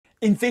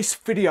In this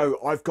video,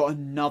 I've got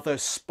another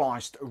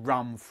spiced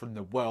rum from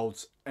the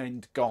World's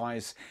End,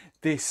 guys.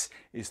 This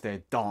is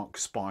their dark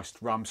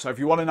spiced rum. So if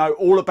you want to know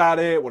all about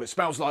it, what it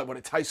smells like, what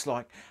it tastes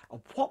like,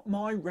 and what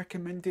my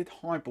recommended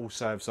highball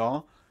serves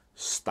are,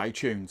 stay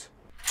tuned.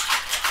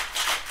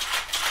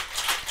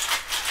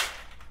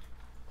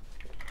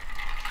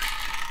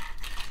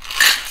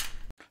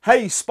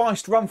 Hey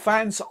Spiced Rum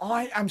fans,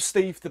 I am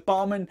Steve the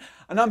Barman,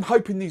 and I'm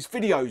hoping these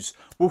videos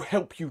will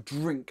help you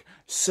drink,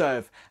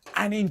 serve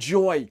and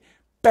enjoy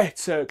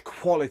better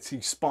quality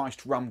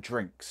spiced rum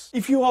drinks.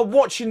 If you are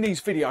watching these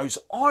videos,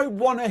 I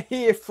want to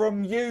hear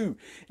from you.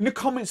 In the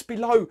comments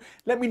below,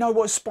 let me know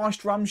what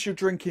spiced rums you're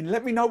drinking.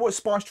 Let me know what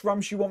spiced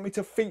rums you want me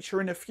to feature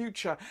in the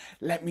future.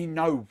 Let me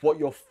know what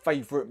your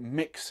favourite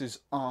mixes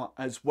are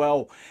as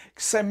well.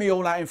 Send me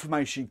all that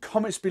information.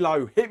 Comments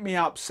below, hit me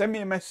up, send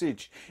me a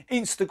message.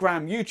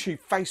 Instagram, YouTube,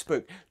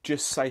 Facebook,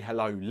 just say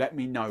hello. Let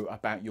me know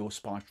about your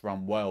spiced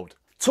rum world.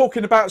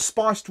 Talking about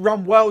spiced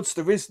rum worlds,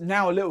 there is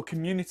now a little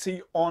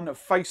community on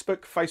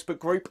Facebook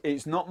group.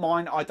 It's not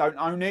mine, I don't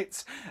own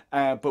it,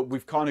 but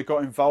we've kind of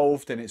got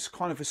involved and it's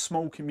kind of a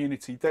small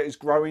community that is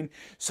growing.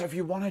 So if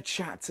you want to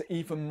chat to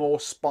even more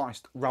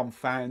spiced rum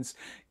fans,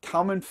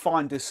 come and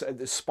find us at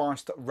the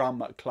Spiced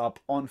Rum Club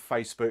on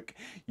Facebook.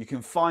 You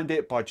can find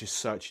it by just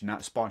searching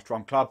that Spiced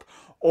Rum Club,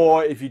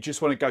 or if you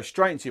just want to go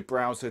straight into your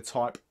browser,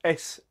 type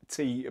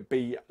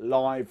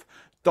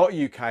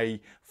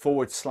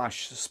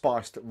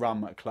stblive.uk/Spiced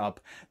Rum Club.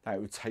 That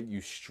will take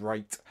you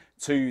straight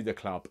to the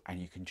club and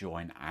you can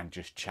join and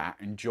just chat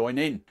and join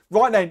in.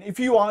 Right then, if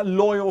you are a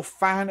loyal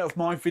fan of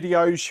my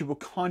videos, you will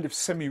kind of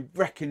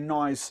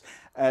semi-recognise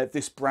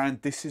this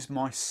brand. This is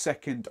my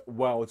second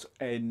World's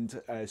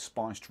End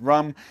spiced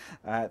rum.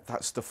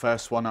 That's the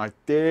first one I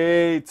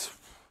did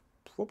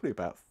probably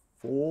about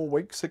 4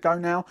 weeks ago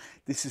now.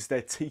 This is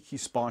their Tiki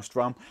Spiced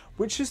Rum,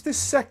 which is the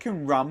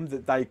second rum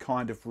that they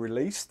kind of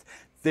released.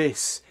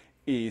 This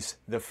is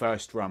the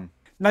first rum.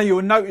 Now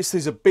you'll notice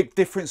there's a big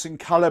difference in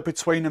colour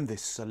between them.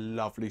 This is a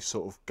lovely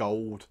sort of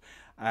gold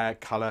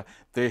colour.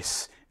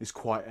 This is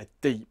quite a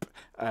deep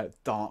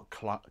dark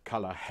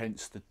colour,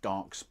 hence the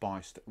dark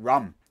spiced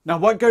rum. Now I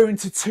won't go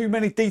into too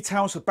many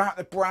details about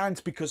the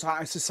brand because,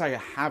 as I say,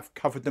 I have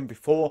covered them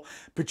before,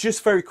 but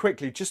just very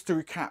quickly, just to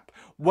recap,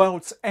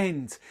 World's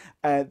End,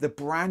 the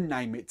brand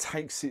name, it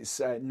takes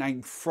its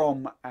name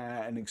from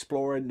an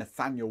explorer,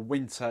 Nathaniel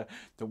Winter,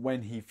 that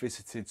when he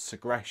visited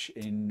Sagres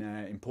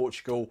in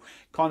Portugal,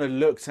 kind of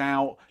looked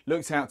out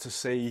to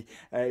sea.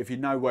 If you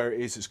know where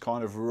it is, it's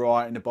kind of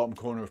right in the bottom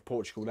corner of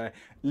Portugal there.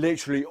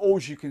 Literally all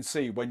you can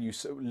see when you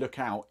look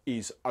out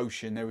is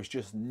ocean. There is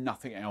just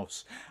nothing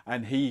else,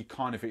 and he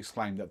kind of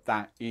exclaimed that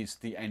that is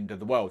the end of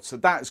the world. So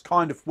that's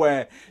kind of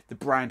where the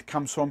brand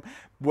comes from.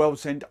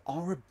 World's End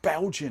are a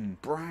Belgian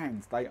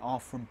brand. They are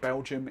from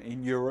Belgium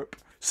in Europe.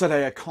 So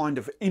they are kind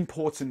of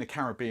importing the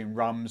Caribbean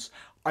rums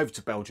over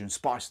to Belgium,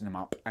 spicing them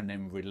up and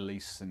then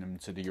releasing them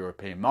to the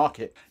European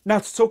market. Now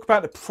to talk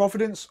about the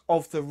provenance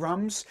of the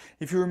rums,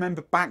 if you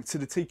remember back to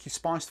the Tiki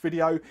Spiced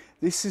video,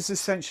 this is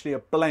essentially a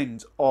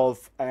blend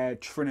of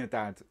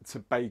Trinidad,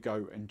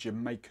 Tobago and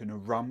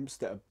Jamaican rums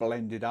that are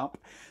blended up.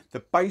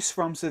 The base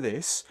rums of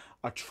this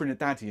are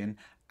Trinidadian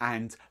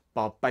and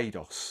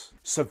Barbados.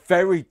 So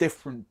very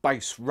different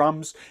base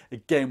rums.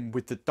 Again,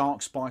 with the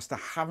dark spice, I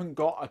haven't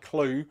got a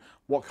clue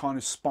what kind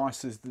of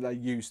spices they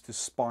use to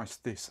spice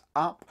this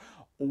up.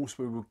 All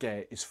we will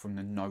get is from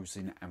the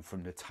nosing and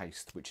from the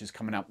taste, which is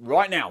coming up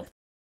right now.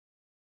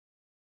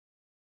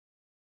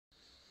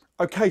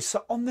 Okay,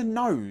 so on the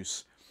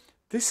nose,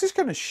 this is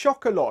going to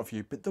shock a lot of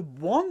you, but the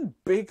one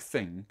big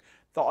thing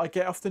that I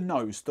get off the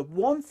nose, the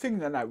one thing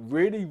that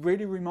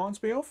really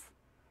reminds me of,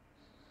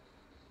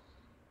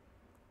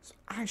 it's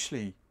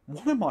actually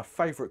one of my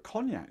favourite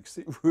cognacs.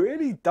 It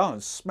really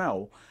does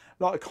smell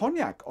like a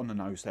cognac on the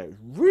nose there. It's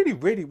really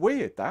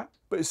weird, that.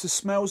 But as the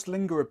smells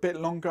linger a bit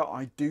longer,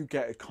 I do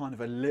get a kind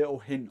of a little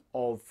hint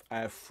of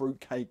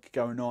fruitcake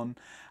going on,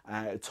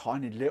 a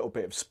tiny little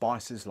bit of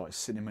spices like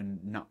cinnamon,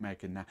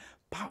 nutmeg and that.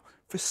 But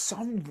for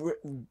some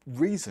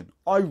reason,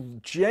 I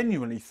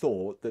genuinely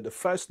thought that the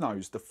first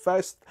nose, the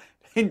first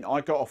hint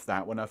I got off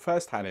that when I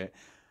first had it,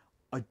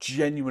 I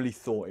genuinely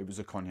thought it was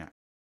a cognac.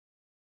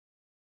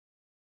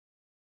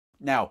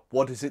 Now,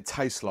 what does it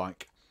taste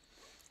like?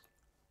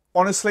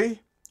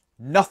 Honestly,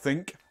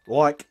 nothing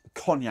like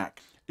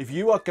cognac. If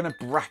you are going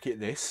to bracket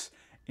this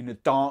in the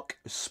dark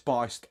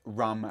spiced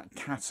rum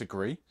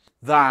category,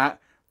 that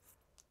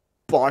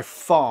by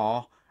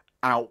far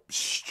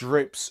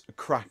outstrips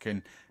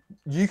Kraken.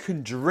 You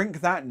can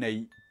drink that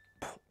neat.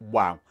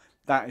 Wow,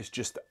 that is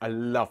just a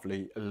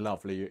lovely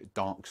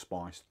dark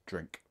spiced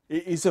drink.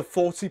 It is a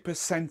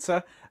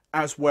 40%er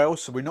as well,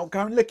 so we're not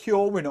going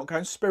liqueur, we're not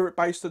going spirit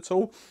based at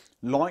all.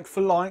 Like for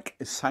like,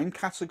 same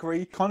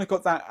category, kind of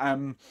got that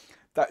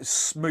that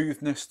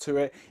smoothness to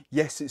it.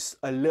 Yes, it's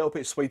a little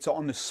bit sweeter.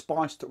 On the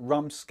spiced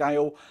rum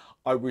scale,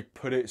 I would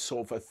put it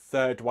sort of a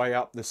third way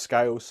up the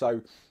scale.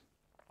 So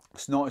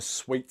It's not as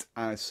sweet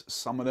as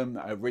some of them.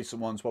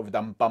 Recent ones, what we've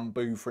done,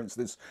 Bamboo, for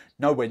instance,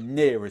 nowhere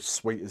near as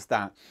sweet as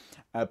that.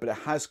 But it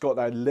has got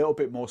a little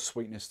bit more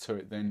sweetness to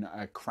it than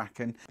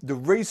Kraken. The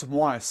reason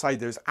why I say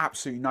there's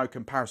absolutely no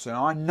comparison,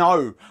 I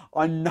know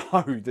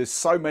there's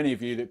so many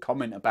of you that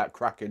comment about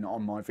Kraken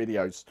on my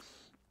videos.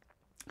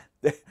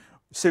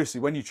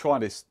 Seriously, when you try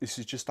this, this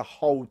is just a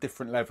whole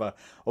different level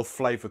of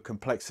flavour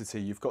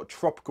complexity. You've got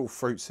tropical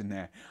fruits in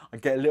there. I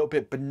get a little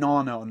bit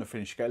banana on the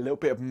finish. You get a little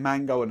bit of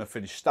mango on the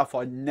finish. Stuff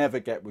I never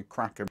get with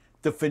Kraken.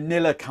 The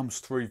vanilla comes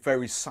through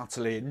very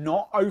subtly,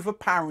 not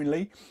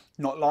overpoweringly,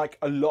 not like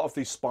a lot of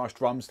these spiced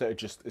rums that are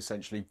just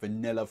essentially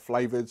vanilla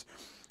flavoured.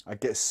 I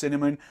get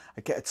cinnamon.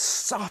 I get a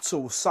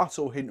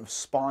subtle hint of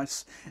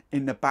spice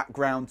in the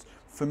background.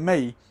 For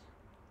me,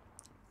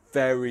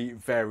 very,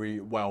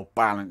 very well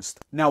balanced.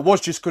 Now, I was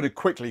just going to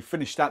quickly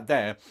finish that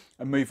there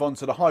and move on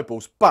to the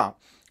highballs, but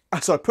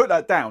as I put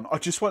that down, I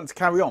just wanted to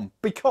carry on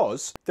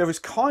because there is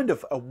kind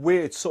of a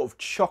weird sort of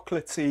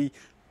chocolatey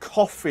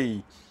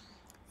coffee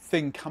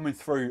thing coming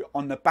through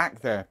on the back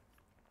there.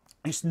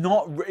 It's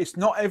not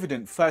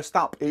evident first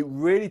up. It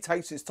really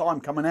takes its time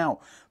coming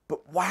out,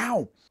 but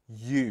wow,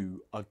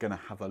 you are going to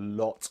have a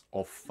lot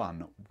of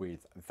fun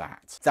with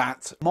that.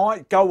 That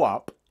might go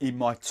up in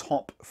my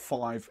top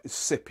 5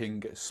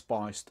 sipping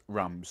spiced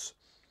rums.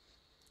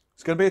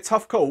 It's going to be a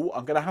tough call.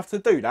 I'm going to have to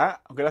do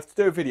that. I'm going to have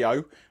to do a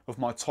video of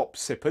my top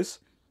sippers.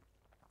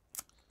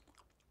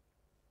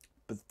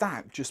 But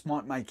that just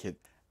might make it.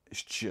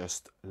 It's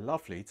just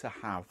lovely to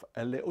have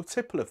a little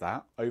tipple of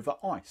that over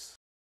ice.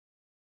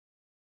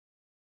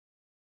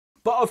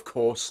 But of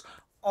course,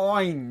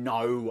 I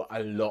know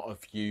a lot of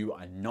you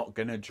are not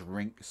going to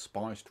drink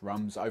spiced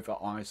rums over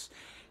ice.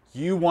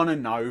 You want to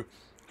know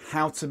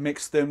how to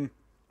mix them.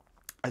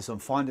 As I'm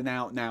finding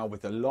out now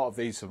with a lot of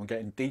these, I'm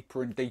getting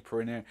deeper and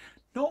deeper in here.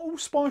 Not all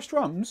spiced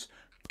rums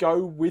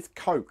go with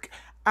Coke.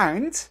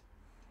 And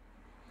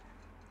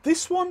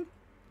this one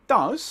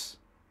does,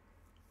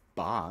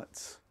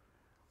 but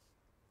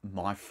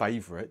my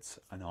favourite,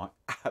 and I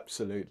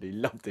absolutely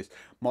love this.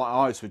 My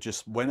eyes were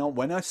just,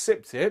 when I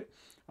sipped it,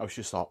 I was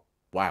just like,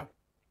 wow.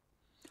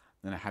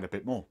 Then I had a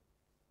bit more.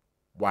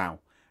 Wow.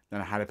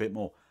 Then I had a bit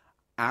more.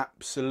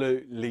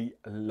 Absolutely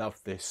love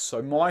this.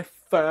 So my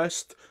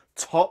first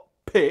top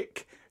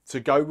pick to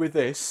go with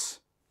this,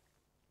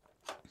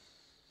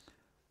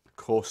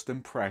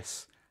 Corsten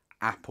Press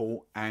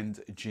apple and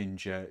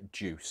ginger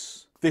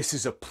juice. This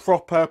is a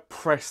proper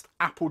pressed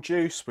apple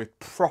juice with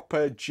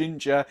proper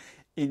ginger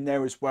in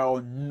there as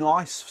well.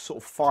 Nice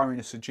sort of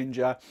firiness of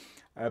ginger.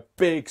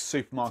 Big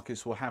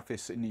supermarkets will have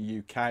this in the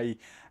UK.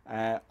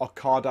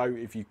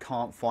 Ocado, if you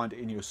can't find it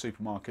in your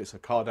supermarkets,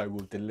 Ocado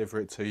will deliver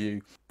it to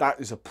you. That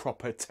is a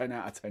proper 10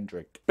 out of 10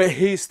 drink. But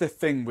here's the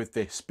thing with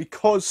this,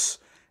 because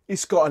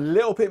it's got a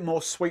little bit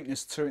more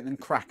sweetness to it than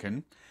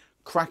Kraken.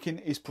 Kraken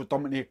is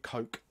predominantly a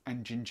Coke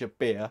and ginger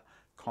beer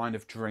kind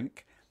of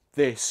drink.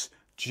 This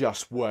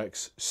just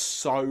works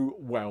so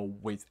well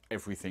with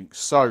everything.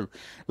 So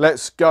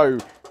let's go.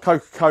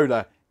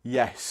 Coca-Cola,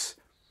 yes.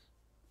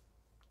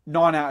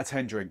 9 out of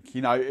 10 drink.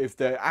 You know, if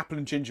the apple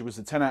and ginger was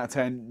a 10 out of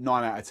 10,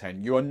 9 out of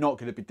 10. You are not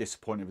going to be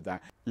disappointed with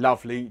that.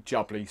 Lovely,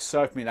 jubbly.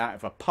 Serve me that.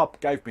 If a pub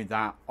gave me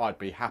that, I'd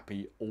be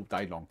happy all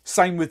day long.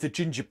 Same with the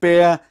ginger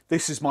beer.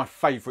 This is my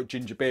favourite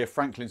ginger beer.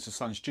 Franklin's &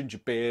 Sons ginger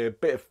beer.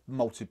 Bit of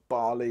malted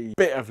barley.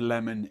 Bit of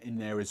lemon in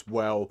there as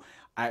well.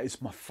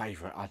 It's my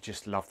favourite. I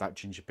just love that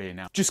ginger beer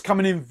now. Just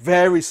coming in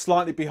very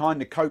slightly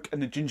behind the Coke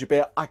and the ginger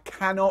beer. I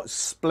cannot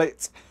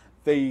split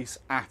these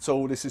at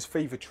all. This is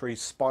Fever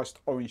Tree's Spiced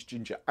Orange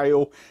Ginger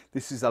Ale.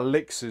 This is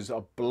Elixir's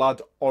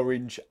Blood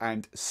Orange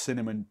and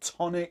Cinnamon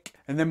Tonic.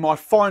 And then my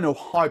final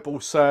highball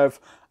serve.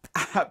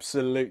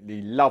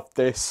 Absolutely love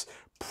this.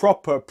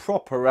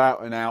 Proper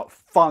out and out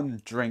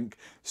fun drink.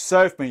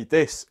 Serve me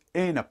this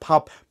in a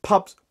pub.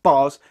 Pubs,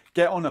 bars,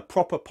 get on a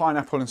proper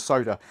pineapple and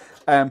soda.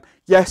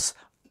 Yes,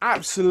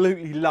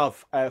 absolutely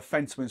love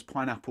Fentimans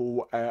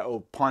pineapple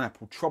or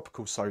pineapple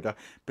tropical soda,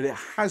 but it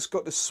has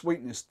got the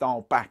sweetness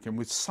dialed back, and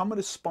with some of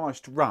the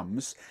spiced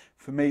rums,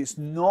 for me it's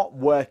not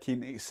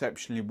working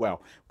exceptionally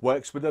well.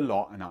 Works with a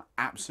lot and I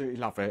absolutely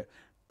love it,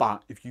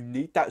 but if you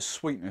need that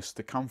sweetness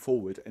to come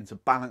forward and to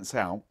balance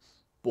out,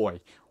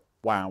 boy,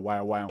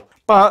 wow.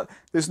 But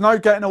there's no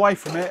getting away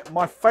from it.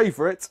 My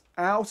favourite,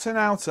 out and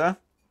outer,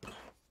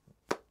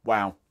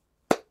 wow.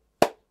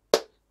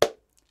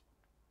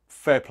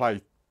 Fair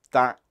play.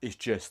 That is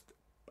just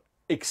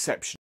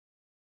exceptional.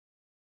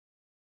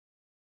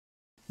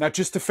 Now,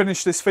 just to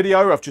finish this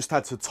video, I've just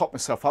had to top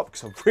myself up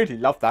because I really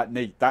love that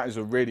neat. That is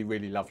a really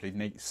lovely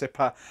neat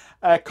sipper.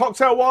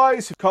 Cocktail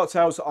wise,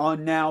 cocktails are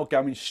now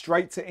going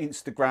straight to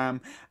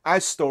Instagram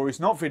as stories,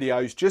 not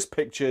videos, just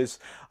pictures.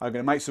 I'm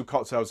going to make some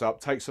cocktails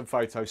up, take some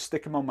photos,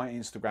 stick them on my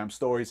Instagram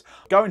stories.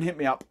 Go and hit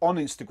me up on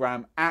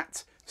Instagram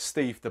at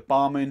Steve the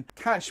Barman.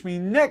 Catch me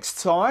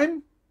next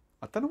time.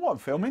 I don't know what I'm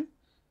filming.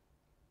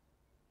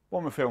 What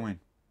am I filming?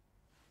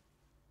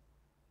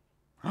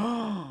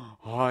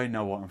 I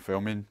know what I'm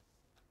filming.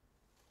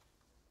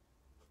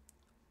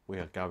 We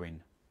are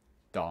going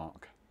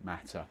dark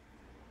matter.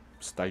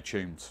 Stay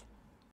tuned.